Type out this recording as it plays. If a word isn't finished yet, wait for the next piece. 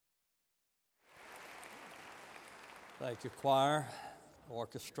Thank you, choir,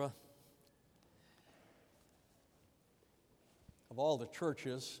 orchestra. Of all the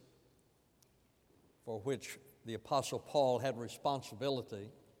churches for which the Apostle Paul had responsibility,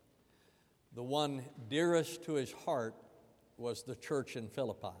 the one dearest to his heart was the church in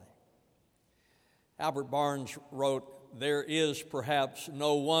Philippi. Albert Barnes wrote, "There is perhaps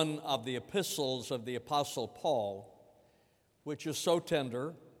no one of the epistles of the Apostle Paul which is so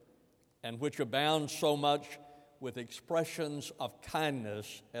tender and which abounds so much with expressions of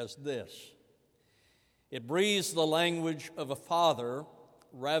kindness as this. It breathes the language of a father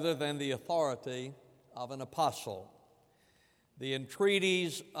rather than the authority of an apostle, the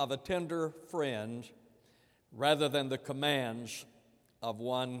entreaties of a tender friend rather than the commands of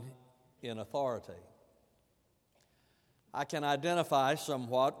one in authority." I can identify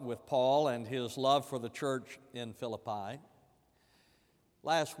somewhat with Paul and his love for the church in Philippi.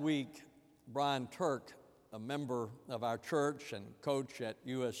 Last week, Brian Turk, a member of our church and coach at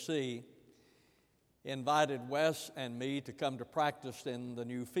USC, invited Wes and me to come to practice in the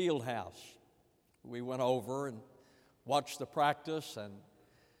new field house. We went over and watched the practice, and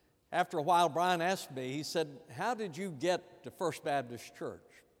after a while, Brian asked me, he said, "How did you get to First Baptist Church?"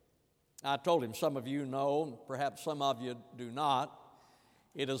 I told him, some of you know, perhaps some of you do not.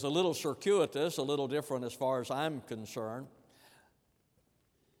 It is a little circuitous, a little different as far as I'm concerned.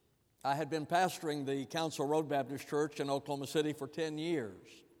 I had been pastoring the Council Road Baptist Church in Oklahoma City for 10 years.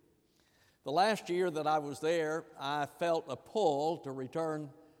 The last year that I was there, I felt a pull to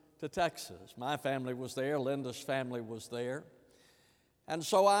return to Texas. My family was there, Linda's family was there, and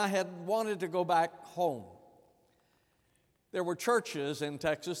so I had wanted to go back home. There were churches in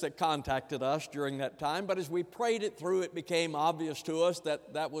Texas that contacted us during that time, but as we prayed it through, it became obvious to us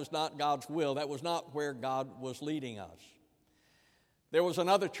that that was not God's will. That was not where God was leading us. There was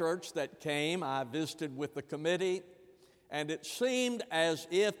another church that came. I visited with the committee, and it seemed as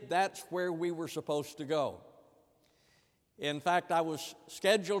if that's where we were supposed to go. In fact, I was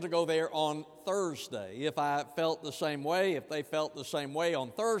scheduled to go there on Thursday. If I felt the same way, if they felt the same way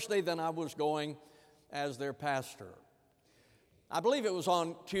on Thursday, then I was going as their pastor. I believe it was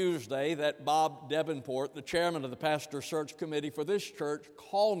on Tuesday that Bob Davenport, the chairman of the pastor search committee for this church,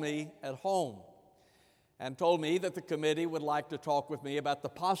 called me at home and told me that the committee would like to talk with me about the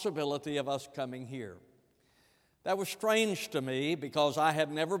possibility of us coming here. That was strange to me because I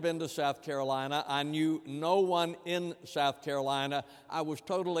had never been to South Carolina. I knew no one in South Carolina. I was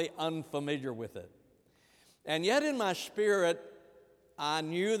totally unfamiliar with it. And yet in my spirit, I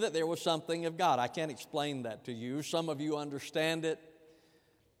knew that there was something of God. I can't explain that to you. Some of you understand it.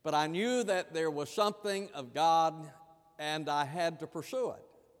 But I knew that there was something of God, and I had to pursue it.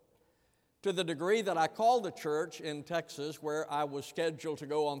 To the degree that I called the church in Texas where I was scheduled to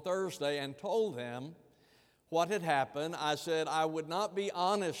go on Thursday and told them what had happened. I said, I would not be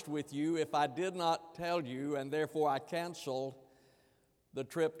honest with you if I did not tell you, and therefore I canceled the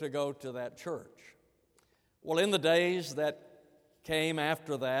trip to go to that church. Well, in the days that came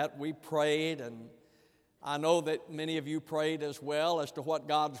after that, we prayed, and I know that many of you prayed as well as to what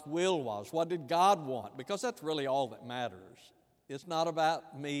God's will was. What did God want? Because that's really all that matters. It's not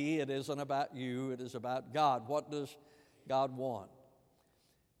about me. It isn't about you. It is about God. What does God want?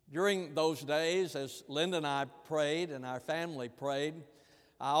 During those days, as Linda and I prayed and our family prayed,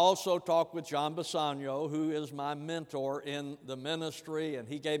 I also talked with John Bassanio, who is my mentor in the ministry, and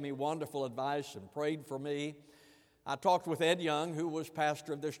he gave me wonderful advice and prayed for me. I talked with Ed Young, who was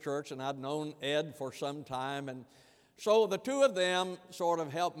pastor of this church, and I'd known Ed for some time. And so the two of them sort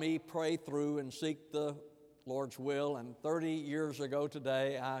of helped me pray through and seek the Lord's will. And 30 years ago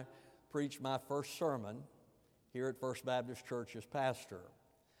today, I preached my first sermon here at First Baptist Church as pastor.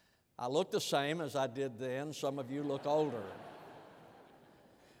 I look the same as I did then. Some of you look older.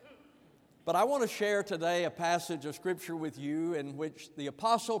 But I want to share today a passage of Scripture with you in which the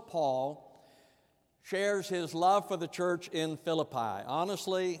Apostle Paul shares his love for the church in Philippi.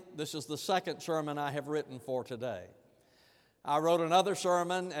 Honestly, this is the second sermon I have written for today. I wrote another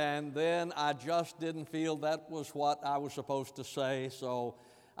sermon, and then I just didn't feel that was what I was supposed to say, so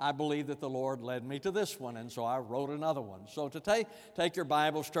I believe that the Lord led me to this one, and so I wrote another one. So to take your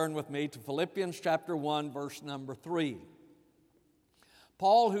Bibles, turn with me to Philippians chapter 1, verse number 3.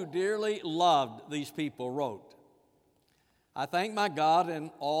 Paul, who dearly loved these people, wrote, "I thank my God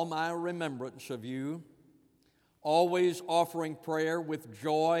in all my remembrance of you, always offering prayer with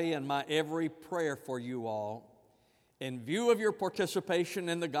joy in my every prayer for you all, in view of your participation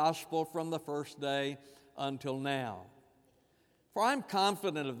in the gospel from the first day until now. For I'm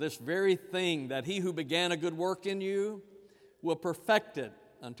confident of this very thing, that he who began a good work in you will perfect it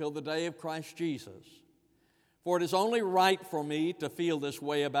until the day of Christ Jesus. For it is only right for me to feel this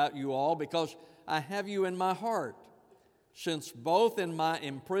way about you all because I have you in my heart, since both in my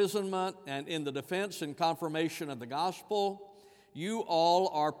imprisonment and in the defense and confirmation of the gospel, you all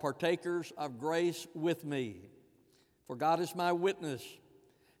are partakers of grace with me. For God is my witness,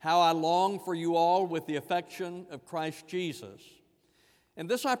 how I long for you all with the affection of Christ Jesus. And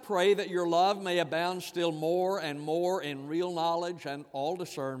this I pray, that your love may abound still more and more in real knowledge and all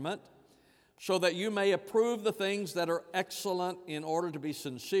discernment, so that you may approve the things that are excellent, in order to be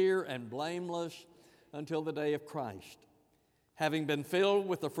sincere and blameless until the day of Christ, having been filled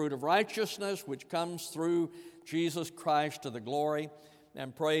with the fruit of righteousness which comes through Jesus Christ to the glory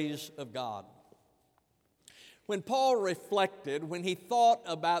and praise of God. When Paul reflected, when he thought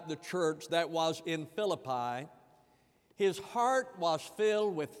about the church that was in Philippi, his heart was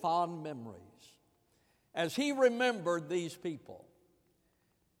filled with fond memories. As he remembered these people,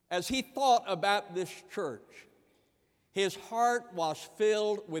 as he thought about this church, his heart was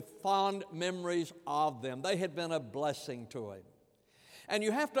filled with fond memories of them. They had been a blessing to him. And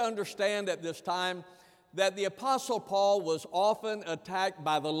you have to understand at this time that the Apostle Paul was often attacked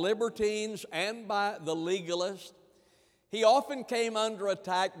by the libertines and by the legalists. He often came under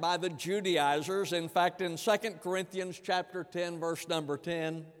attack by the Judaizers. In fact, in 2 Corinthians chapter 10, verse number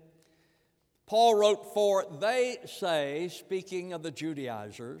 10, Paul wrote, "For they say," speaking of the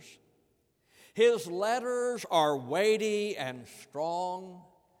Judaizers, "his letters are weighty and strong,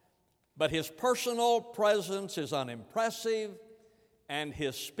 but his personal presence is unimpressive and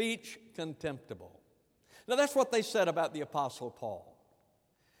his speech contemptible." Now that's what they said about the Apostle Paul.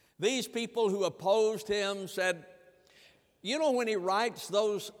 These people who opposed him said, you know, when he writes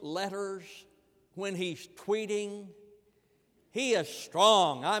those letters, when he's tweeting, he is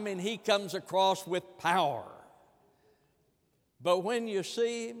strong. I mean, he comes across with power. But when you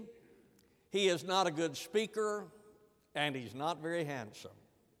see him, he is not a good speaker, and he's not very handsome.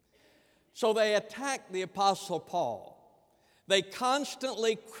 So they attacked the Apostle Paul. They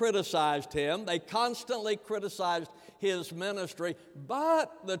constantly criticized him. They constantly criticized his ministry,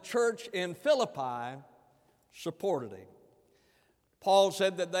 but the church in Philippi supported him. Paul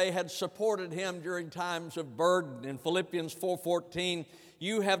said that they had supported him during times of burden. In Philippians 4:14,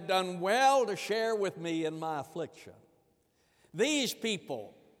 "You have done well to share with me in my affliction." These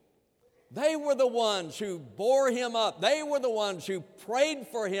people, they were the ones who bore him up. They were the ones who prayed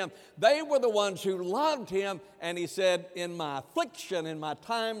for him. They were the ones who loved him. And he said, in my affliction, in my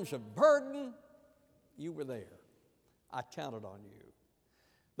times of burden, you were there. I counted on you.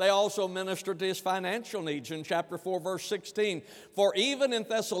 They also ministered to his financial needs in chapter 4, verse 16. "For even in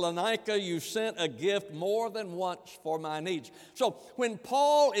Thessalonica you sent a gift more than once for my needs." So when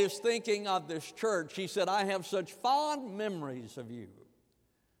Paul is thinking of this church, he said, I have such fond memories of you,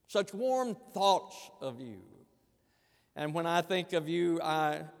 such warm thoughts of you. And when I think of you,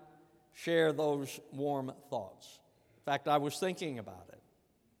 I share those warm thoughts. In fact, I was thinking about it.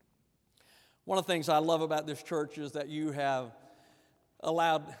 One of the things I love about this church is that you have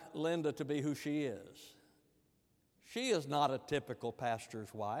allowed Linda to be who she is. She is not a typical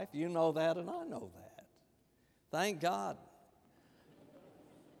pastor's wife. You know that, and I know that. Thank God.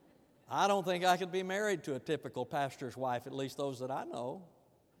 I don't think I could be married to a typical pastor's wife, at least those that I know.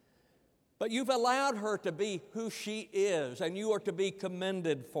 But you've allowed her to be who she is, and you are to be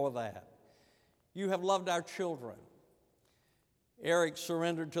commended for that. You have loved our children. Eric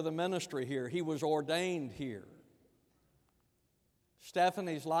surrendered to the ministry here. He was ordained here.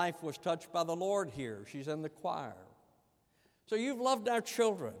 Stephanie's life was touched by the Lord here. She's in the choir. So you've loved our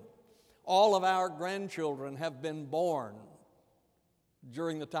children. All of our grandchildren have been born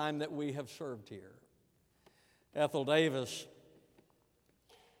during the time that we have served here. Ethel Davis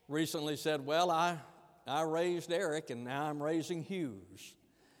recently said, well, I raised Eric and now I'm raising Hughes.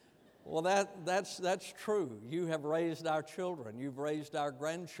 Well, that's true. You have raised our children. You've raised our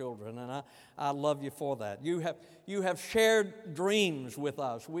grandchildren, and I love you for that. You have shared dreams with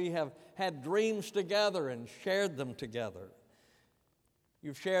us. We have had dreams together and shared them together.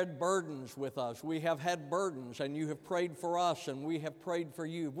 You've shared burdens with us. We have had burdens, and you have prayed for us, and we have prayed for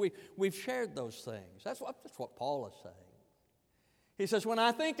you. We've shared those things. That's what Paul is saying. He says, when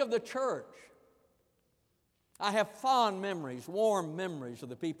I think of the church, I have fond memories, warm memories of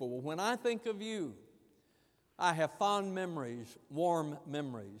the people. Well, when I think of you, I have fond memories, warm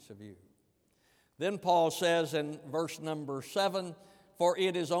memories of you. Then Paul says in verse number 7, for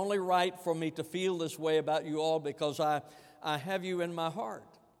it is only right for me to feel this way about you all because I have you in my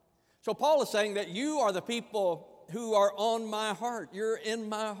heart. So Paul is saying that you are the people who are on my heart. You're in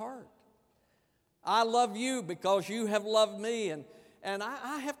my heart. I love you because you have loved me, And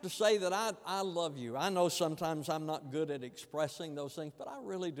I have to say that I love you. I know sometimes I'm not good at expressing those things, but I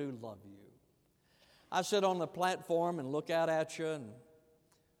really do love you. I sit on the platform and look out at you, and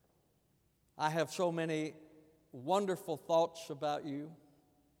I have so many wonderful thoughts about you.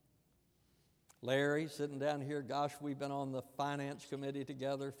 Larry, sitting down here, gosh, we've been on the finance committee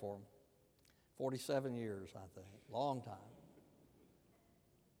together for 47 years, I think. Long time.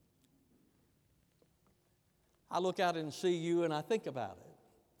 I look out and see you and I think about it.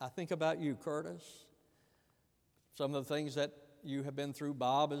 I think about you, Curtis. Some of the things that you have been through.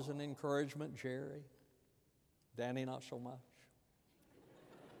 Bob is an encouragement. Jerry. Danny, not so much.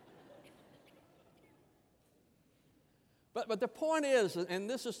 But the point is, and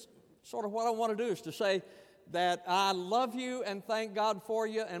this is sort of what I want to do, is to say that I love you and thank God for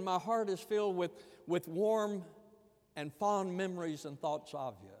you, and my heart is filled with warm and fond memories and thoughts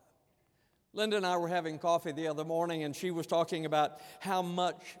of you. Linda and I were having coffee the other morning, and she was talking about how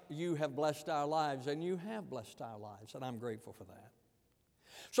much you have blessed our lives, and you have blessed our lives, and I'm grateful for that.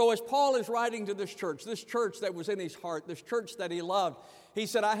 So as Paul is writing to this church that was in his heart, this church that he loved, he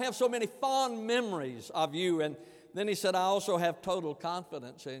said, I have so many fond memories of you, and then he said, I also have total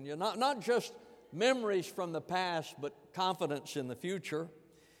confidence in you. Not just memories from the past, but confidence in the future.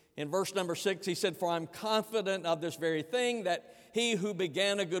 In verse number 6, he said, for I'm confident of this very thing, that he who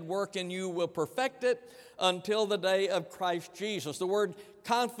began a good work in you will perfect it until the day of Christ Jesus. The word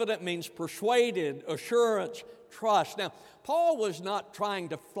confident means persuaded, assurance, trust. Now, Paul was not trying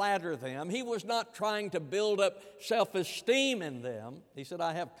to flatter them. He was not trying to build up self-esteem in them. He said,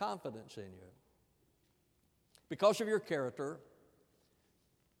 I have confidence in you because of your character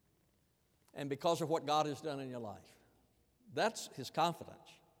and because of what God has done in your life. That's his confidence.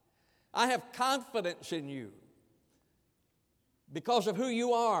 I have confidence in you because of who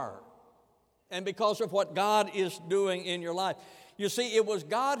you are and because of what God is doing in your life. You see, it was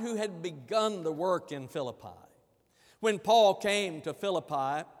God who had begun the work in Philippi. When Paul came to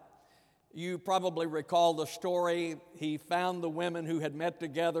Philippi, you probably recall the story. He found the women who had met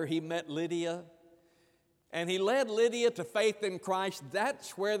together. He met Lydia, and he led Lydia to faith in Christ.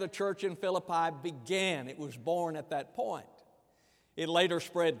 That's where the church in Philippi began. It was born at that point. It later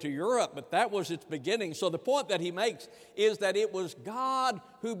spread to Europe, but that was its beginning. So the point that he makes is that it was God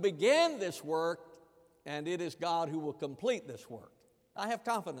who began this work, and it is God who will complete this work. I have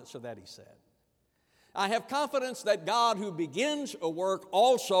confidence of that, he said. I have confidence that God who begins a work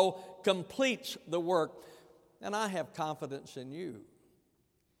also completes the work. And I have confidence in you.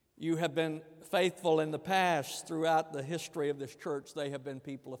 You have been faithful in the past. Throughout the history of this church, they have been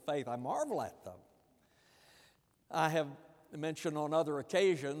people of faith. I marvel at them. I have mentioned on other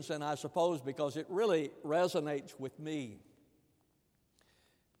occasions, and I suppose because it really resonates with me.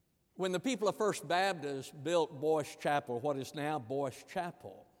 When the people of First Baptist built Boyce Chapel, what is now Boyce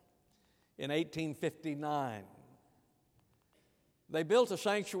Chapel, in 1859, they built a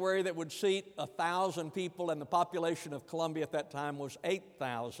sanctuary that would seat 1,000 people, and the population of Columbia at that time was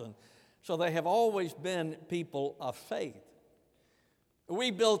 8,000. So they have always been people of faith.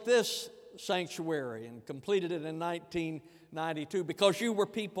 We built this sanctuary and completed it in 1992 because you were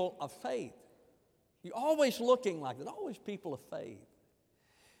people of faith. You're always looking like that, always people of faith.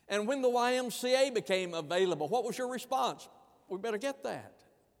 And when the YMCA became available, what was your response? We better get that.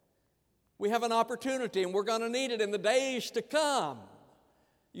 We have an opportunity and we're going to need it in the days to come.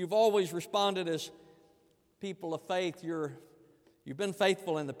 You've always responded as people of faith. You've been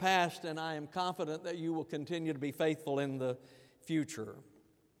faithful in the past, and I am confident that you will continue to be faithful in the future.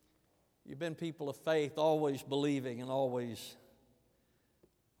 You've been people of faith, always believing and always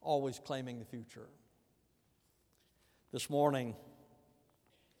claiming the future. This morning,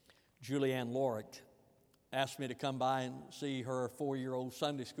 Julianne Lorick asked me to come by and see her 4-year-old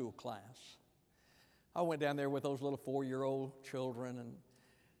Sunday school class. I went down there with those little 4-year-old children, and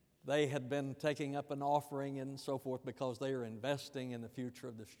they had been taking up an offering and so forth because they are investing in the future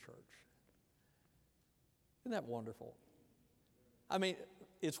of this church. Isn't that wonderful? I mean,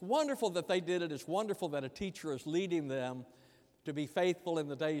 it's wonderful that they did it. It's wonderful that a teacher is leading them to be faithful in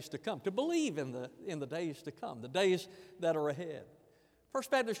the days to come, to believe in the days to come, the days that are ahead. First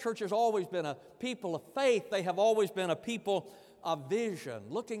Baptist Church has always been a people of faith. They have always been a people of vision,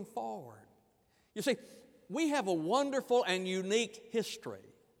 looking forward. You see, we have a wonderful and unique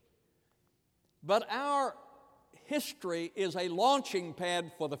history, but our history is a launching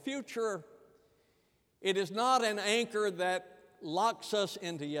pad for the future. It is not an anchor that locks us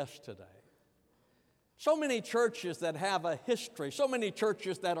into yesterday. So many churches that have a history, so many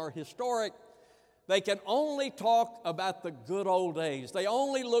churches that are historic, they can only talk about the good old days. They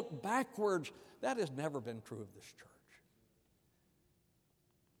only look backwards. That has never been true of this church.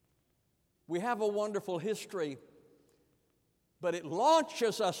 We have a wonderful history, but it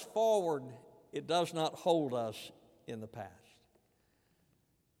launches us forward. It does not hold us in the past.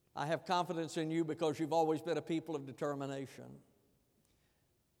 I have confidence in you because you've always been a people of determination.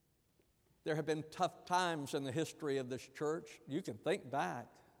 There have been tough times in the history of this church. You can think back.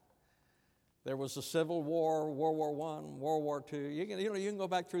 There was the Civil War, World War I, World War II. You can go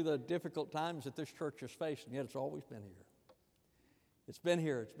back through the difficult times that this church has faced, and yet it's always been here. It's been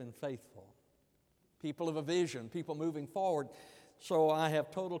here. It's been faithful. People of a vision, people moving forward. So I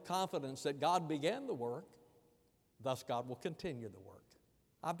have total confidence that God began the work, thus God will continue the work.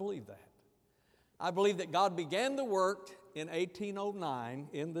 I believe that. I believe that God began the work in 1809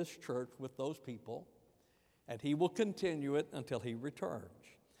 in this church with those people, and He will continue it until He returns.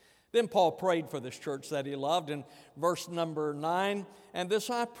 Then Paul prayed for this church that he loved in verse number 9, and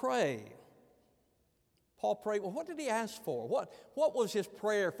this I pray. Paul prayed, well, what did he ask for? What was his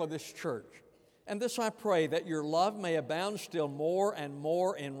prayer for this church? And this I pray, that your love may abound still more and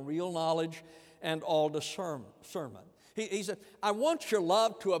more in real knowledge and all discernment. He said, I want your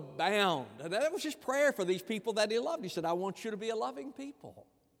love to abound. And that was his prayer for these people that he loved. He said, I want you to be a loving people.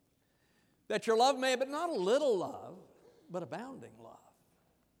 That your love may, but not a little love, but abounding love.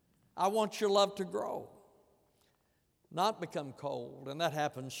 I want your love to grow, not become cold. And that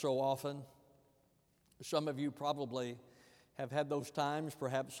happens so often. Some of you probably have had those times.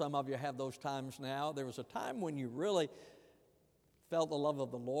 Perhaps some of you have those times now. There was a time when you really felt the love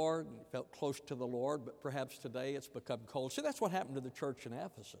of the Lord and felt close to the Lord, but perhaps today it's become cold. See, that's what happened to the church in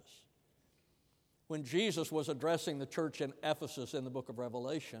Ephesus. When Jesus was addressing the church in Ephesus in the book of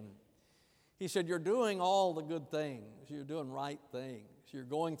Revelation, He said, you're doing all the good things. You're doing right things. You're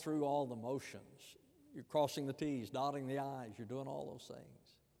going through all the motions. You're crossing the T's, dotting the I's. You're doing all those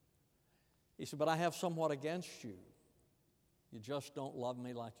things. He said, but I have somewhat against you. You just don't love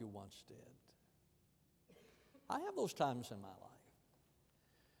me like you once did. I have those times in my life.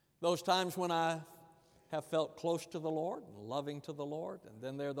 Those times when I have felt close to the Lord and loving to the Lord. And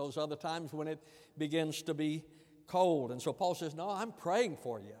then there are those other times when it begins to be cold. And so Paul says, no, I'm praying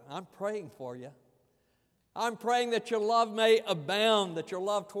for you. I'm praying for you. I'm praying that your love may abound, that your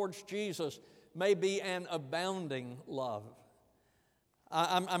love towards Jesus may be an abounding love.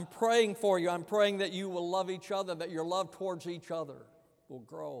 I'm praying for you. I'm praying that you will love each other, that your love towards each other will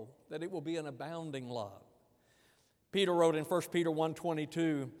grow, that it will be an abounding love. Peter wrote in 1 Peter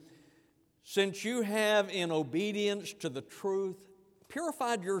 1:22, since you have in obedience to the truth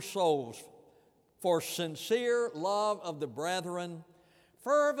purified your souls for sincere love of the brethren,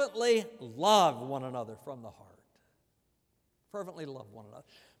 fervently love one another from the heart. Fervently love one another.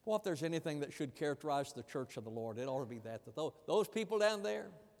 Well, if there's anything that should characterize the church of the Lord, it ought to be that those people down there,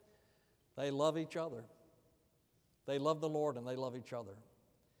 they love each other. They love the Lord and they love each other.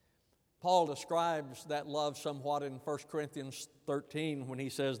 Paul describes that love somewhat in 1 Corinthians 13 when he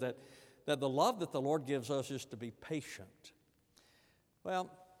says that the love that the Lord gives us is to be patient.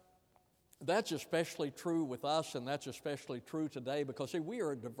 Well, that's especially true with us, and that's especially true today because, see, we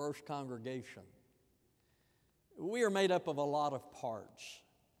are a diverse congregation. We are made up of a lot of parts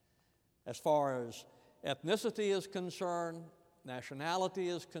as far as ethnicity is concerned, nationality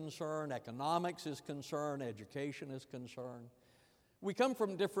is concerned, economics is concerned, education is concerned. We come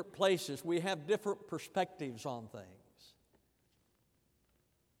from different places. We have different perspectives on things.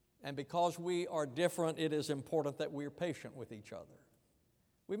 And because we are different, it is important that we are patient with each other.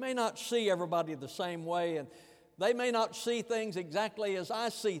 We may not see everybody the same way, and they may not see things exactly as I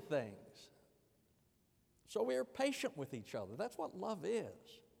see things. So we are patient with each other. That's what love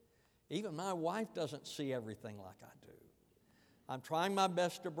is. Even my wife doesn't see everything like I do. I'm trying my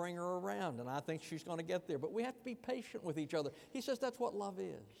best to bring her around, and I think she's going to get there. But we have to be patient with each other. He says that's what love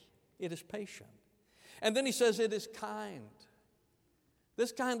is. It is patient. And then he says it is kind.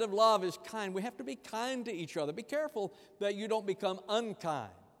 This kind of love is kind. We have to be kind to each other. Be careful that you don't become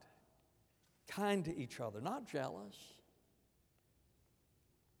unkind. Kind to each other, not jealous.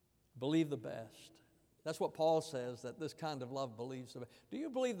 Believe the best. That's what Paul says, that this kind of love believes the best. Do you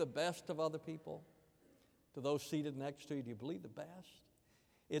believe the best of other people? To those seated next to you, do you believe the best?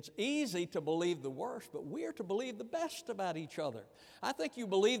 It's easy to believe the worst, but we're to believe the best about each other. I think you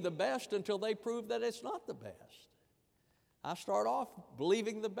believe the best until they prove that it's not the best. I start off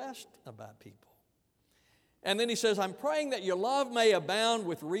believing the best about people. And then he says, I'm praying that your love may abound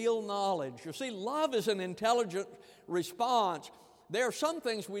with real knowledge. You see, love is an intelligent response. There are some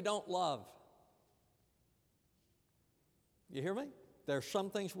things we don't love. You hear me? There are some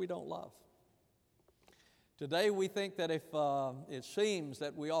things we don't love. Today we think that it seems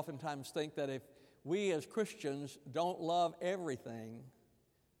that we oftentimes think that if we as Christians don't love everything,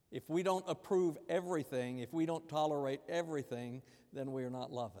 If we don't approve everything, if we don't tolerate everything, then we are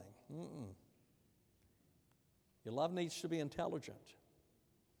not loving. Your love needs to be intelligent.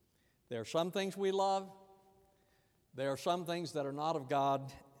 There are some things we love. There are some things that are not of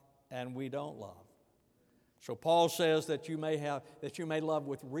God and we don't love. So Paul says that you may love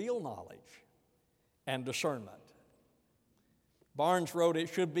with real knowledge and discernment. Barnes wrote,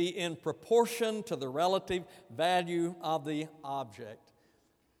 it should be in proportion to the relative value of the object.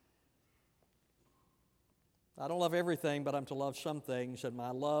 I don't love everything, but I'm to love some things, and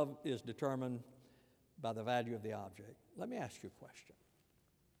my love is determined by the value of the object. Let me ask you a question.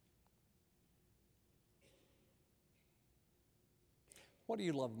 What do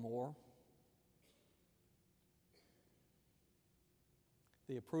you love more?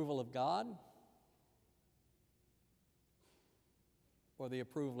 The approval of God or the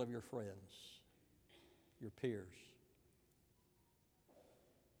approval of your friends, your peers?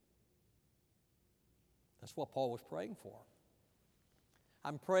 That's what Paul was praying for.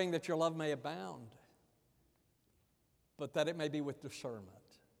 I'm praying that your love may abound, but that it may be with discernment,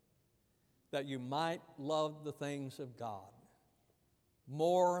 that you might love the things of God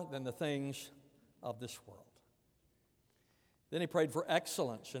more than the things of this world. Then he prayed for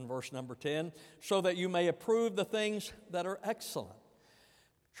excellence in verse number 10, so that you may approve the things that are excellent.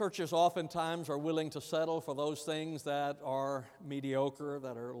 Churches oftentimes are willing to settle for those things that are mediocre,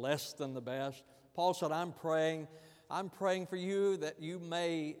 that are less than the best. Paul said, I'm praying for you that you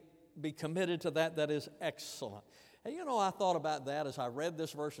may be committed to that is excellent. And you know, I thought about that as I read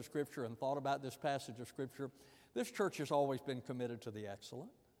this verse of Scripture and thought about this passage of Scripture. This church has always been committed to the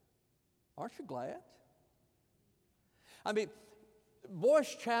excellent. Aren't you glad? I mean,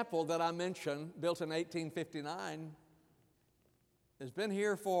 Boyce Chapel that I mentioned, built in 1859, has been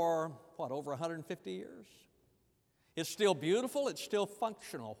here for, over 150 years? It's still beautiful, it's still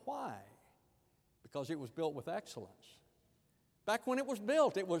functional. Why? Because it was built with excellence. Back when it was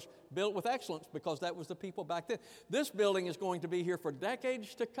built with excellence because that was the people back then. This building is going to be here for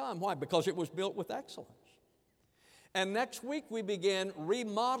decades to come. Why? Because it was built with excellence. And next week we begin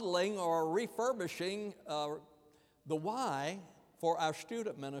remodeling or refurbishing the Y for our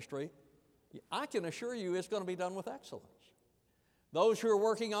student ministry. I can assure you it's going to be done with excellence. Those who are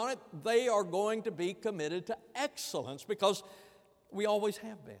working on it, they are going to be committed to excellence because we always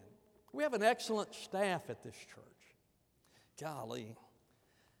have been. We have an excellent staff at this church. Golly.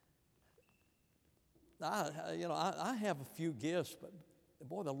 I have a few gifts, but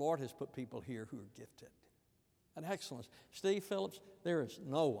boy, the Lord has put people here who are gifted. And excellence. Steve Phillips, there is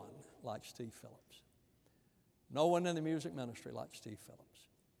no one like Steve Phillips. No one in the music ministry like Steve Phillips.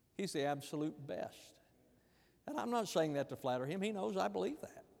 He's the absolute best. And I'm not saying that to flatter him. He knows I believe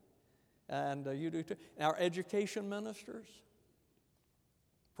that. And you do too. Our education ministers,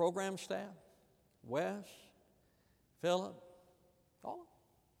 program staff, Wes, Philip, all of them.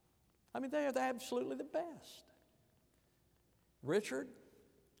 I mean, they are absolutely the best. Richard,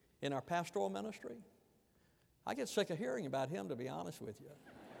 in our pastoral ministry, I get sick of hearing about him, to be honest with you.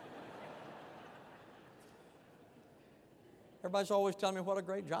 Everybody's always telling me what a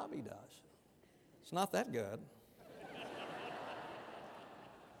great job he does. It's not that good.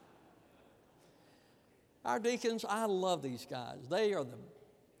 Our deacons, I love these guys. They are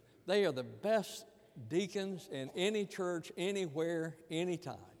the best deacons in any church, anywhere,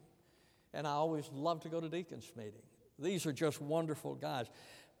 anytime. And I always love to go to deacons' meeting. These are just wonderful guys.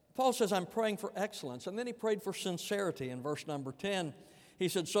 Paul says, I'm praying for excellence. And then he prayed for sincerity in verse number 10. He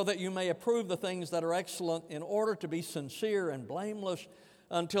said, so that you may approve the things that are excellent in order to be sincere and blameless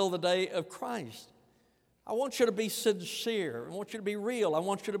until the day of Christ. I want you to be sincere. I want you to be real. I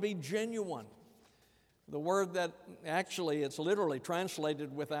want you to be genuine. The word that actually it's literally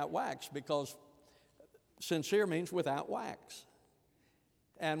translated without wax because sincere means without wax.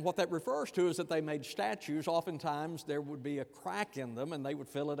 And what that refers to is that they made statues. Oftentimes there would be a crack in them and they would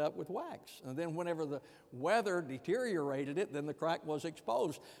fill it up with wax. And then whenever the weather deteriorated it, then the crack was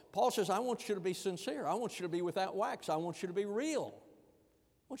exposed. Paul says, I want you to be sincere. I want you to be without wax. I want you to be real.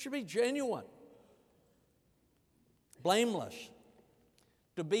 I want you to be genuine. Blameless.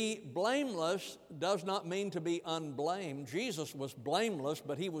 To be blameless does not mean to be unblamed. Jesus was blameless,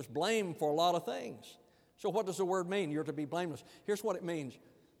 but he was blamed for a lot of things. So what does the word mean? You're to be blameless. Here's what it means.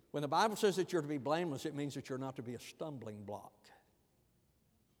 When the Bible says that you're to be blameless, it means that you're not to be a stumbling block.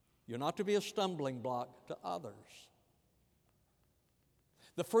 You're not to be a stumbling block to others.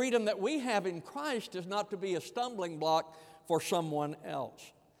 The freedom that we have in Christ is not to be a stumbling block for someone else.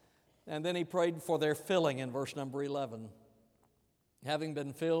 And then he prayed for their filling in verse number 11. Having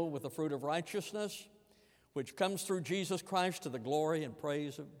been filled with the fruit of righteousness, which comes through Jesus Christ to the glory and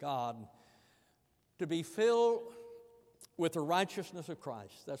praise of God, to be filled with the righteousness of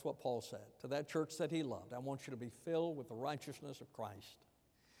Christ. That's what Paul said to that church that he loved. I want you to be filled with the righteousness of Christ.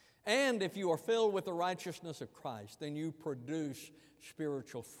 And if you are filled with the righteousness of Christ, then you produce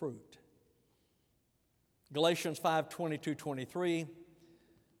spiritual fruit. Galatians 5:22-23,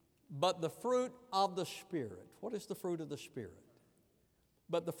 but the fruit of the Spirit. What is the fruit of the Spirit?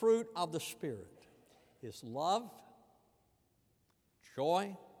 But the fruit of the Spirit is love,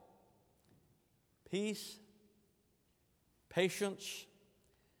 joy, peace, patience,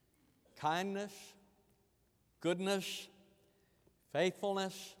 kindness, goodness,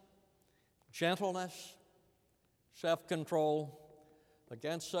 faithfulness, gentleness, self-control.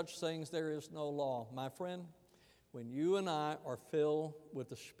 Against such things there is no law. My friend, when you and I are filled with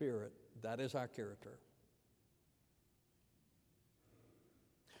the Spirit, that is our character.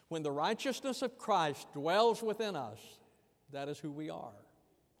 When the righteousness of Christ dwells within us, that is who we are.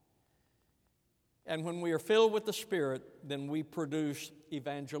 And when we are filled with the Spirit, then we produce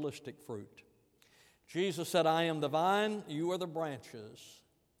evangelistic fruit. Jesus said, I am the vine, you are the branches.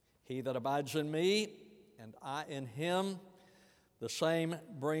 He that abides in me, and I in him, the same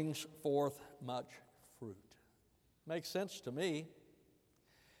brings forth much fruit. Makes sense to me.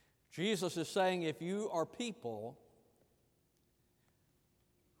 Jesus is saying, if you are people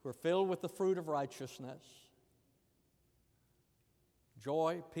who are filled with the fruit of righteousness,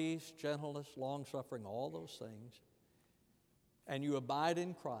 joy, peace, gentleness, long-suffering, all those things, and you abide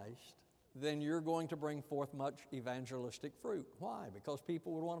in Christ, then you're going to bring forth much evangelistic fruit. Why? Because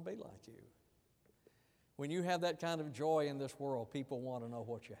people would want to be like you. When you have that kind of joy in this world, people want to know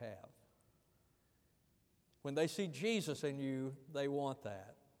what you have. When they see Jesus in you, they want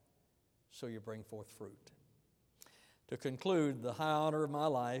that. So you bring forth fruit. To conclude, the high honor of my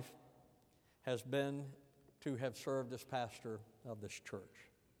life has been to have served as pastor of this church.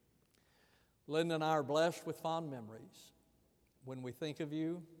 Linda and I are blessed with fond memories. When we think of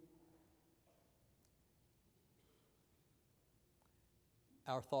you,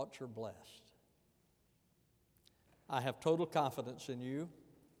 our thoughts are blessed. I have total confidence in you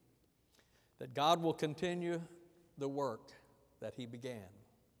that God will continue the work that He began.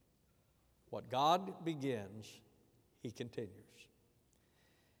 What God begins, He continues.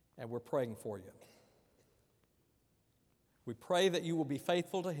 And we're praying for you. We pray that you will be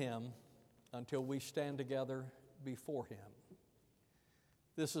faithful to Him until we stand together before Him.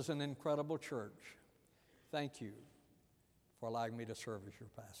 This is an incredible church. Thank you for allowing me to serve as your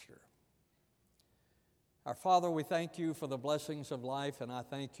pastor. Our Father, we thank you for the blessings of life, and I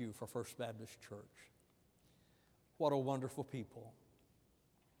thank you for First Baptist Church. What a wonderful people.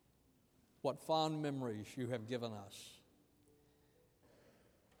 What fond memories you have given us.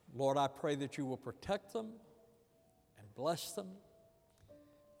 Lord, I pray that you will protect them and bless them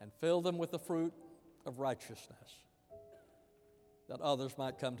and fill them with the fruit of righteousness, that others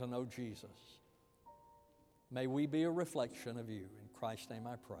might come to know Jesus. May we be a reflection of you. In Christ's name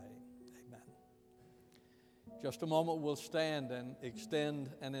I pray. Amen. Just a moment, we'll stand and extend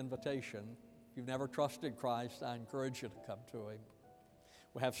an invitation. If you've never trusted Christ, I encourage you to come to Him.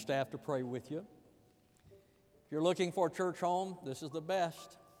 We'll have staff to pray with you. If you're looking for a church home, this is the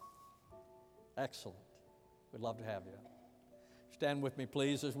best. Excellent. We'd love to have you. Stand with me,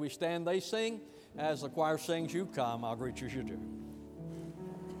 please. As we stand, they sing. As the choir sings, you come. I'll greet you as you do.